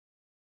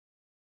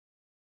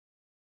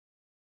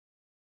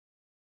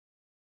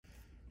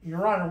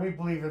Your Honor, we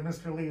believe that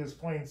Mr. Lee was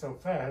playing so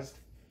fast,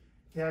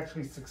 he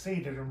actually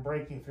succeeded in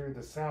breaking through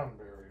the sound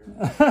barrier.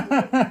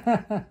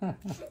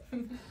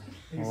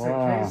 He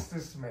said, case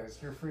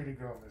dismissed. You're free to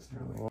go,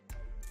 Mr. Lee.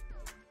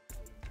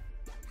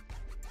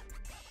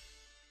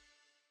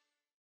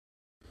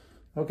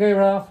 Okay,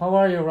 Ralph. How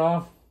are you,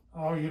 Ralph?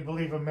 Oh, you'd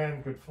believe a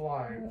man could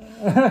fly.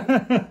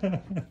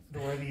 The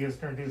way he has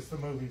introduced the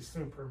movie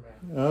Superman.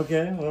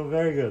 Okay, well,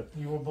 very good.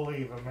 You will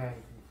believe a man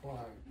can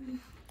fly.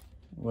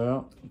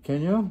 Well,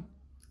 can you?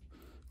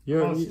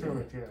 Close to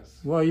it, yes.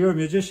 Well, you're a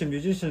musician.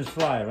 Musicians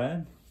fly,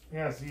 right?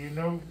 Yes, you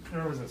know,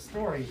 there was a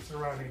story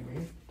surrounding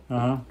me.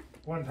 Uh-huh.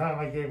 One time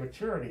I gave a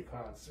charity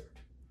concert.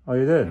 Oh,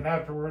 you did? And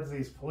afterwards,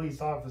 these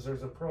police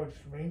officers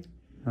approached me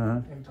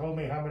and told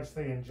me how much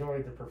they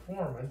enjoyed the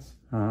performance.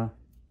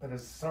 But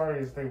as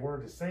sorry as they were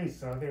to say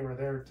so, they were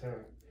there to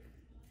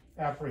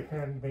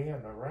apprehend me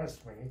and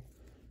arrest me.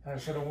 And I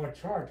said, "Oh, what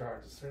charge,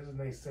 officers?" And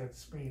they said,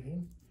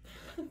 "Speeding."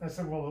 I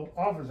said, "Well,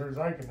 officers,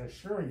 I can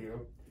assure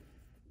you,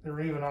 there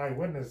are even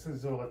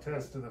eyewitnesses who will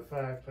attest to the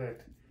fact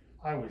that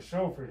I was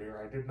chauffeured here.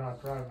 I did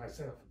not drive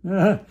myself."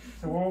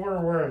 So, well, we're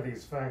aware of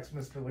these facts,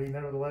 Mr. Lee.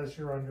 Nevertheless,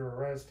 you're under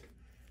arrest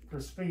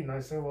for speeding. I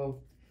said, "Well,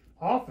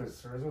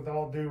 officers, with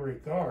all due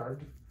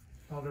regard,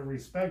 all due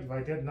respect, if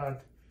I did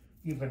not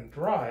even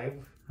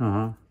drive,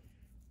 and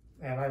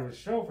I was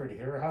chauffeured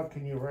here, how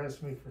can you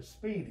arrest me for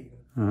speeding?"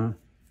 And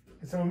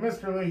so,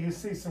 Mr. Lee, you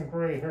see some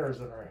gray hairs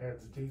in our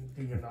heads, do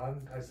you not?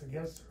 I said,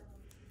 "Yes, sir."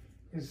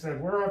 He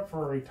said, "We're up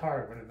for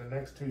retirement in the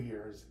next 2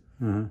 years.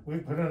 We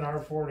put in our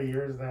 40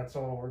 years, and that's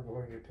all we're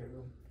going to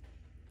do.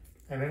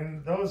 And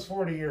in those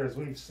 40 years,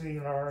 we've seen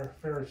our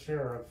fair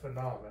share of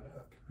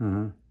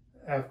phenomena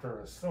after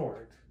a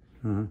sort."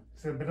 He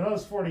said, "But in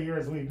those 40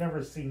 years, we've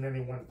never seen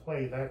anyone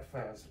play that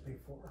fast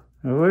before."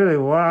 Really?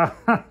 Wow.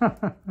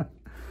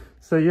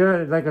 So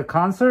you're like a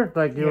concert?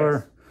 Like you're,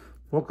 Yes.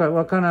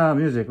 What kind of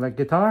music? Like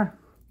guitar?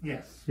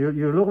 Yes. You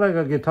look like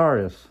a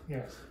guitarist.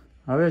 Yes.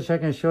 I wish I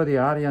can show the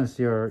audience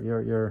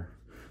the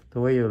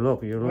way you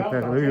look. You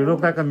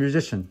look like a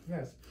musician.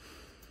 Yes.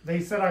 They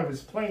said I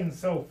was playing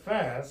so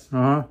fast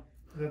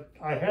that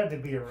I had to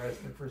be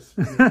arrested for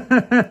speeding.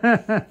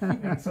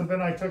 And so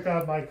then I took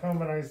out my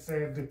comb and I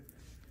said,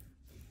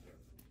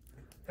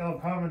 "El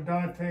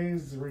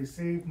Comandante's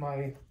received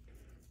my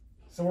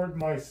sword,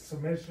 my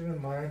submission,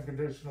 and my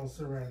unconditional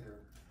surrender."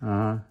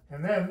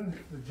 And then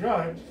the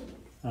judge,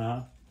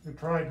 who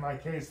tried my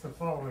case the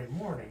following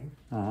morning,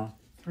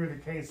 threw the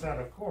case out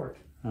of court.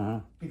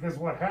 Because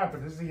what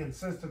happened is he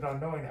insisted on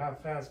knowing how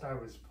fast I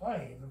was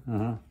playing.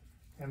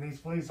 And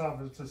these police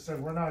officers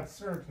said, "We're not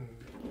certain,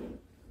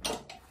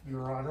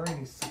 Your Honor." And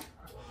he said,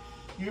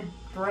 "You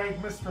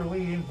dragged Mr.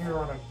 Lee in here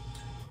on a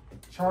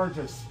charge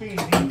of speed.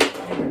 He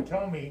didn't even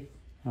tell me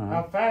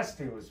how fast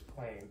he was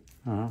playing."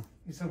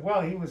 He said,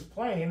 "Well, he was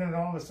playing, and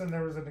all of a sudden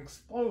there was an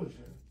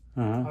explosion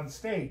on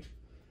stage."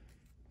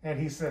 And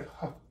he said,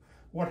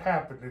 "What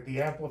happened? Did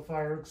the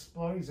amplifier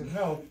explode?" He said,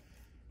 "No,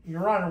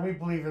 Your Honor, we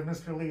believe that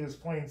Mr. Lee was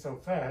playing so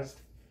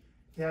fast,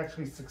 he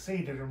actually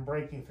succeeded in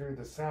breaking through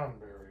the sound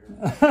barrier."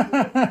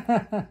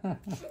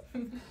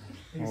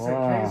 He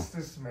said, "Case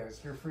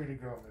dismissed. You're free to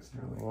go,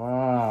 Mr. Lee."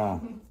 Wow.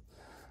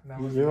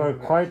 You are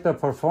quite the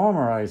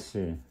performer, I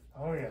see.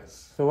 Oh,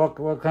 yes. So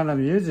what kind of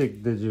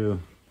music did you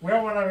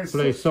Well, when I was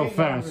play 16, so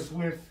fast? I was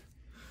with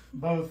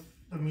both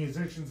the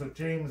musicians of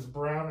James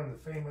Brown and the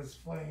Famous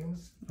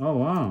Flames, Oh,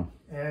 wow.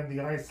 and the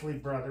Isley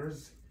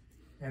Brothers,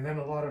 and then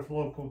a lot of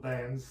local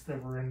bands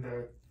that were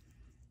into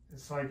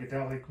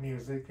psychedelic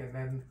music, and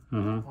then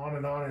on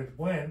and on it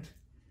went.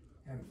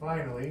 And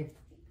finally,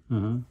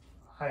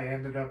 I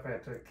ended up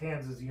at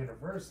Kansas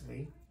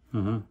University,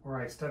 where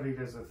I studied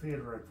as a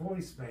theater and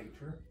voice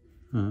major,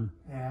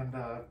 and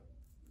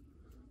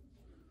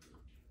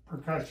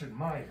percussion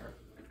minor.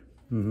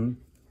 And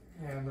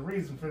the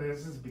reason for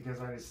this is because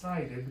I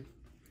decided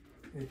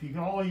if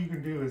all you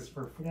can do is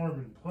perform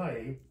and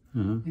play,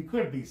 you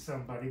could be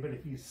somebody, but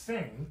if you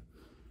sing,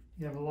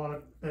 you have a lot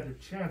of better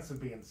chance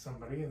of being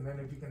somebody. And then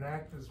if you can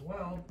act as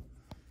well,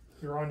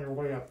 you're on your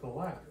way up the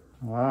ladder.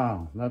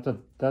 Wow, that's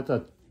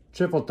a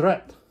triple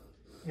threat.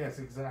 Yes,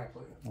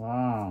 exactly.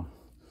 Wow.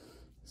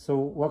 So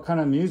what kind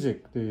of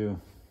music do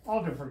you?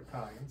 All different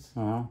kinds.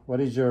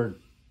 What is your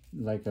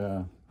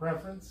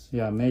Preference?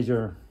 Yeah,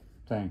 major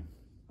thing?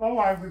 Oh,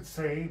 I would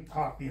say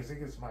pop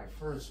music is my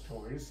first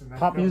choice. And that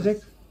Pop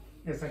music?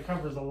 Yes, that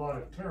covers a lot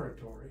of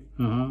territory.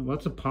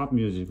 What's a pop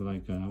music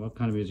like? What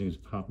kind of music is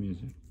pop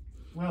music?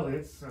 Well,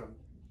 it's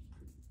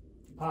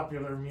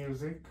popular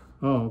music.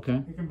 Oh,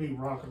 okay. It can be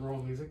rock and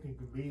roll music. It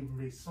could even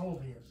be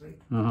soul music.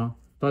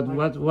 But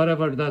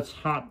whatever that's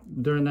hot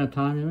during that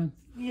time, you mean?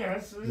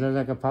 Yes. Is that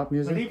like a pop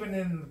music? But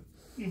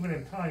even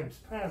in times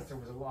past, there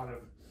was a lot of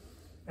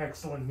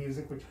excellent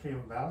music which came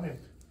about, and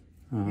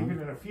even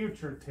in a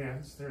future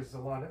tense, there's a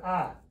lot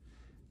of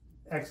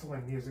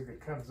excellent music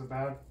that comes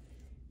about.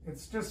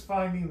 It's just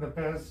finding the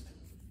best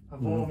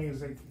of all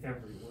music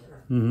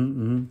everywhere.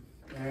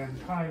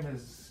 And time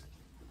is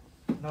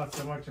not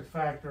so much a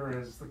factor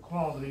as the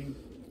quality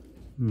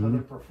of the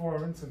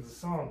performance and the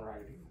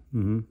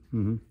songwriting.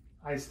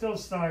 I still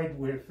side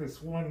with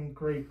this one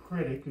great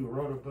critic who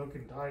wrote a book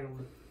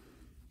entitled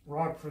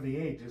Rock for the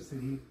Ages,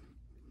 that he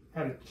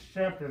had a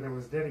chapter that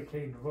was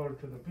dedicated and devoted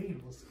to the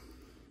Beatles.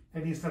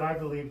 And he said, I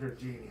believe they're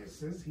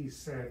geniuses. He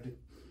said,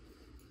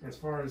 as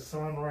far as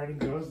songwriting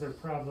goes, they're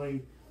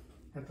probably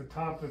at the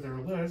top of their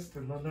list,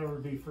 and they'll never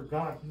be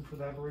forgotten for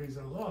that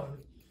reason alone.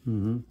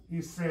 Mm-hmm.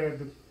 He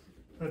said,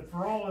 but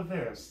for all of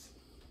this,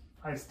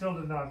 I still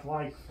do not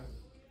like them.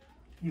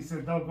 He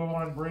said, they'll go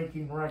on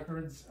breaking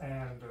records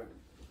and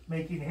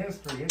making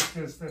history. It's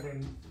just that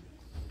in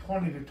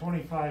 20 to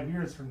 25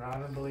 years from now, I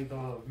don't believe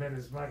they'll have meant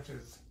as much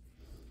as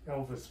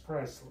Elvis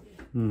Presley.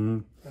 Mm-hmm.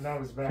 And that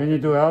was back. Can you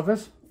do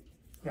Elvis?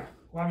 Yeah.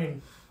 Well, I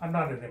mean, I'm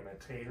not an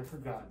imitator, for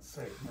God's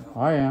sake.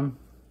 No. I am.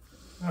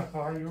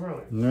 Are you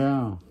really?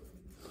 Yeah.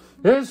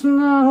 It's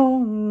now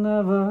or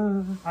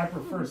never. I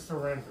prefer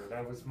Surrender.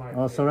 That was my Oh,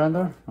 favorite.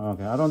 Surrender?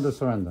 Okay, I don't do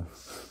Surrender.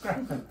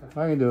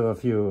 I can do a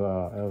few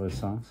Elvis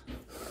songs.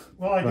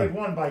 Well, I did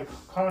one by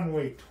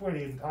Conway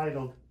Twitty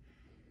entitled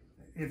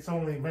It's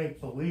Only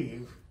Make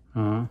Believe.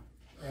 Uh-huh.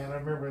 And I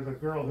remember the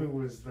girl who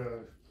was the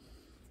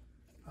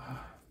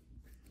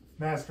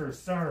master of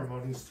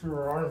ceremonies threw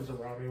her arms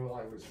around me while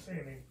I was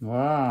singing.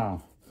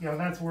 Wow. You know,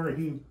 that's where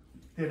he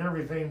did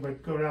everything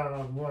but go down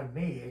on one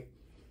knee.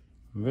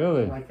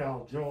 Really? Like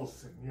Al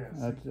Jolson,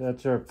 yes.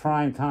 That's your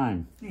prime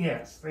time.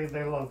 Yes, they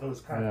love those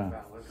kind of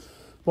ballads.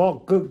 Well,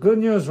 good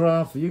news,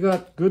 Ralph. You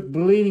got good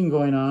bleeding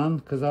going on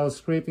because I was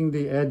scraping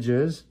the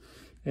edges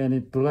and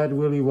it bled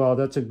really well.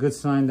 That's a good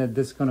sign that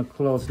this is going to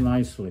close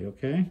nicely,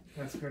 okay?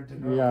 That's good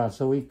to know. Yeah,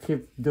 so we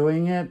keep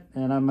doing it,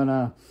 and I'm going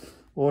to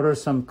order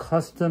some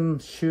custom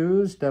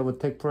shoes that would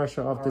take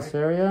pressure off this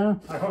area.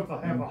 I hope they'll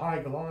have a high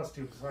gloss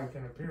too, so I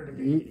can appear to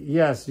be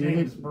yes, you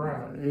James need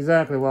Brown.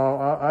 Exactly.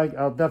 Well,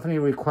 I'll definitely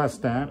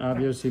request that.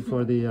 Obviously,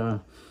 for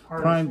the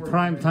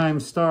prime time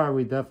star,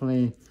 we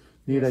definitely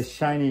need a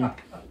shiny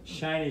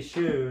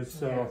shoes.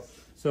 So. Yes.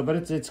 So, but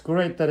it's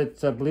great that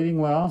it's bleeding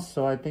well.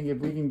 So I think if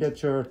we can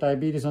get your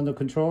diabetes under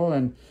control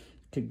and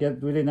to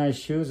get really nice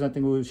shoes, I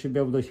think we should be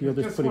able to heal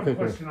this pretty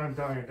quickly. Just one question I'm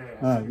dying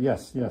to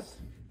ask you. Yes.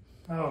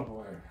 Oh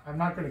boy, I'm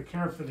not going to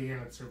care for the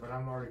answer, but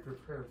I'm already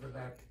prepared for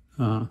that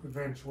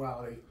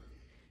eventuality.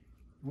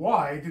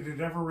 Why did it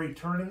ever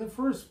return in the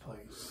first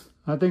place?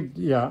 I think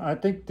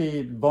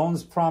the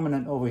bone's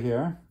prominent over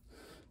here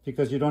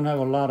because you don't have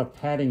a lot of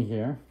padding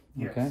here.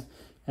 Yes. Okay.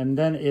 And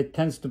then it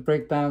tends to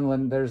break down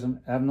when there's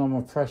an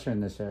abnormal pressure in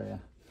this area.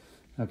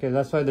 Okay,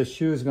 that's why the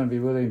shoe is going to be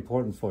really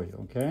important for you,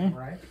 okay?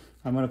 Right.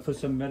 I'm going to put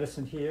some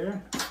medicine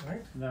here.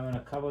 Right. And I'm going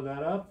to cover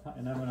that up,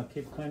 and I'm going to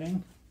keep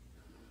cleaning.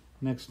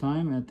 Next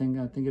time, I think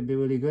it'd be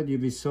really good.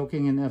 You'll be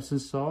soaking in Epsom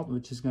salt,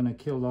 which is going to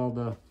kill all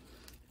the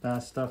bad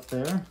stuff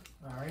there.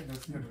 All right,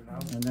 that's good to know.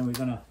 And then we're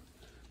going to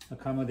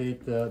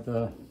accommodate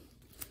the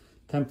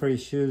temporary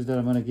shoes that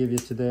I'm going to give you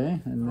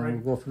today, and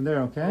then we'll go from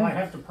there, okay? Will I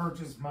have to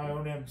purchase my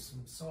own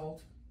Epsom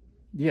salt?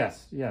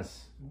 Yes.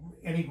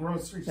 Any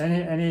grocery store?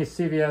 Any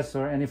CVS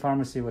or any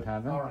pharmacy would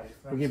have it. All right.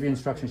 We'll give you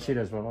instruction sheet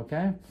as well,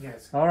 okay?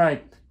 Yes. All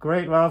right.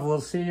 Great, Ralph.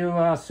 We'll see you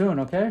soon,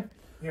 okay?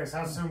 Yes,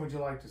 how soon would you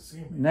like to see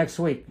me? Next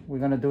week. We're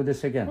going to do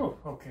this again. Oh,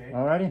 okay.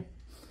 All righty?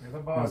 You're the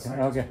boss. Okay.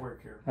 I just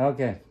work here.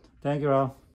 Okay. Thank you, Ralph.